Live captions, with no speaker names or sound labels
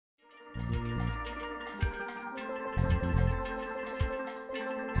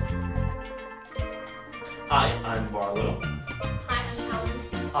I'm Barlow. Hi, I'm Helen.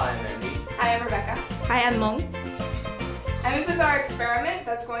 Hi, I'm Andy. Hi, I'm Rebecca. Hi, I'm Meng. And this is our experiment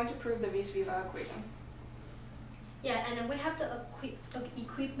that's going to prove the Vis-Viva equation. Yeah, and then we have the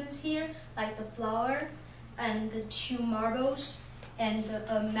equipment here, like the flour and the 2 marbles and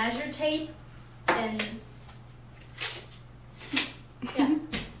the measure tape and yeah.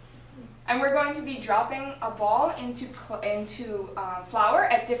 And we're going to be dropping a ball into flour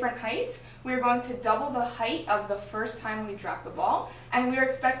at different heights. We're going to double the height of the first time we drop the ball, and we're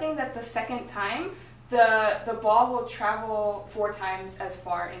expecting that the second time the ball will travel 4 times as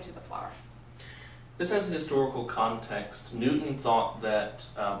far into the flour. This has a historical context. Newton thought that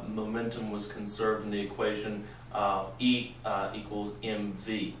momentum was conserved in the equation E equals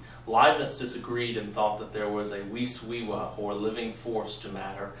mv. Leibniz disagreed and thought that there was a vis viva, or living force, to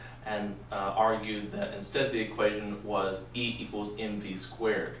matter, and argued that instead the equation was E equals mv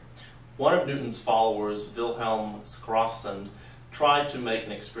squared. One of Newton's followers, Wilhelm Schroefsund, tried to make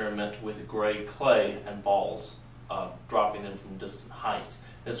an experiment with gray clay and balls, dropping them from distant heights.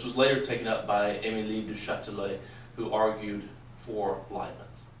 This was later taken up by Émilie du Chatelet, who argued for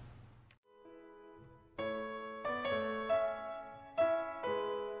Leibniz.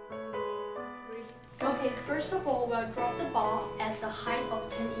 Okay, first of all, we'll drop the ball at the height of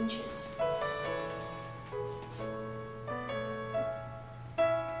 10 inches.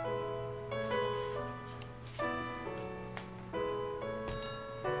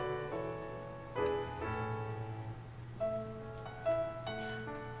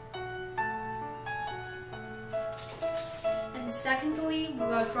 And secondly, we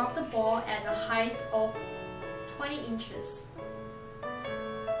will drop the ball at a height of 20 inches.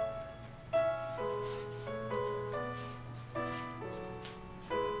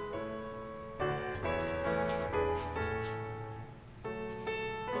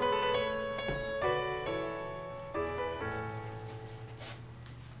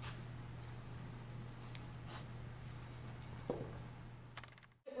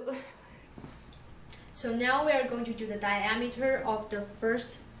 So now we are going to do the diameter of the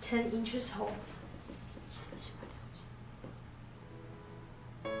first 10 inches hole.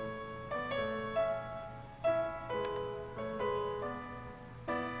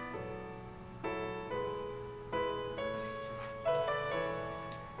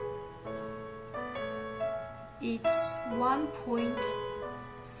 It's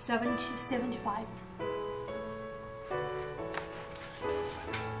 1.75.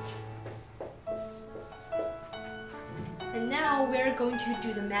 And now we're going to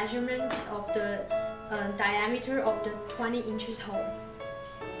do the measurement of the diameter of the 20 inches hole.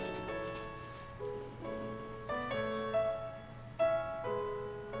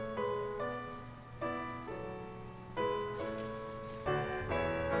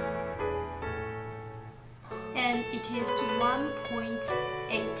 And it is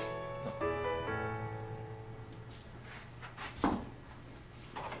 1.8.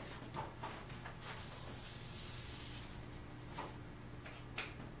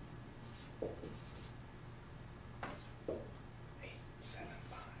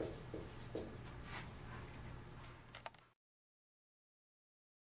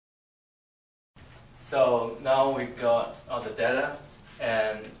 So now we got all the data,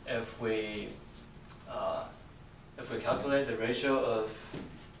 and if we calculate the ratio of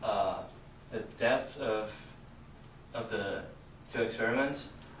the depth of the 2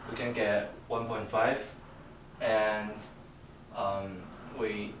 experiments, we can get 1.5, and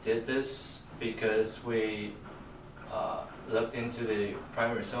we did this because we looked into the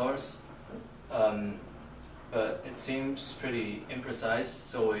primary source, but it seems pretty imprecise,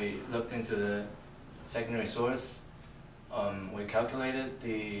 so we looked into the secondary source. We calculated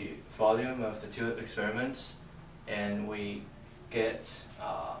the volume of the 2 experiments, and we get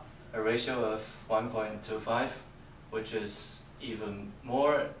a ratio of 1.25, which is even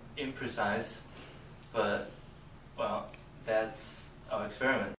more imprecise, but well, that's our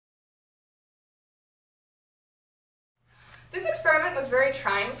experiment. This experiment was very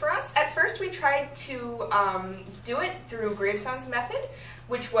trying for us. At first we tried to do it through Graveson's method,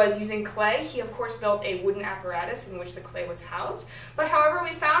 which was using clay. He of course built a wooden apparatus in which the clay was housed, but however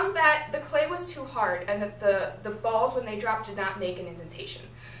we found that the clay was too hard and that the balls, when they dropped, did not make an indentation.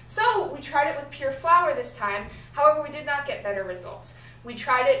 So we tried it with pure flour this time. However, we did not get better results. We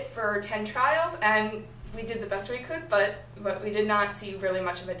tried it for 10 trials and we did the best we could, but we did not see really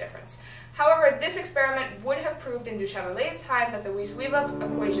much of a difference. However, this experiment would have proved in du Chatelet's time that the Vis-Viva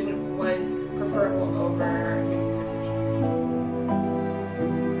equation was preferable over Newton's equation.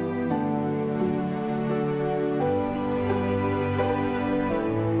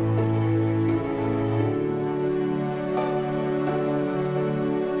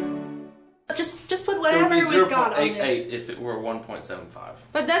 whatever it would be we got on there. 0.88 if it were 1.75.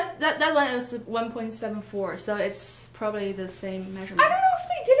 But that one is 1.74, so it's probably the same measurement. I don't know if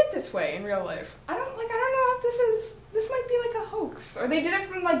they did it this way in real life. I don't know if this might be like a hoax, or they did it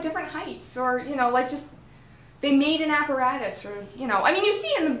from like different heights, or like just they made an apparatus, or I mean, you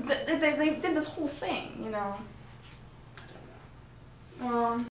see in they did this whole thing, I don't know.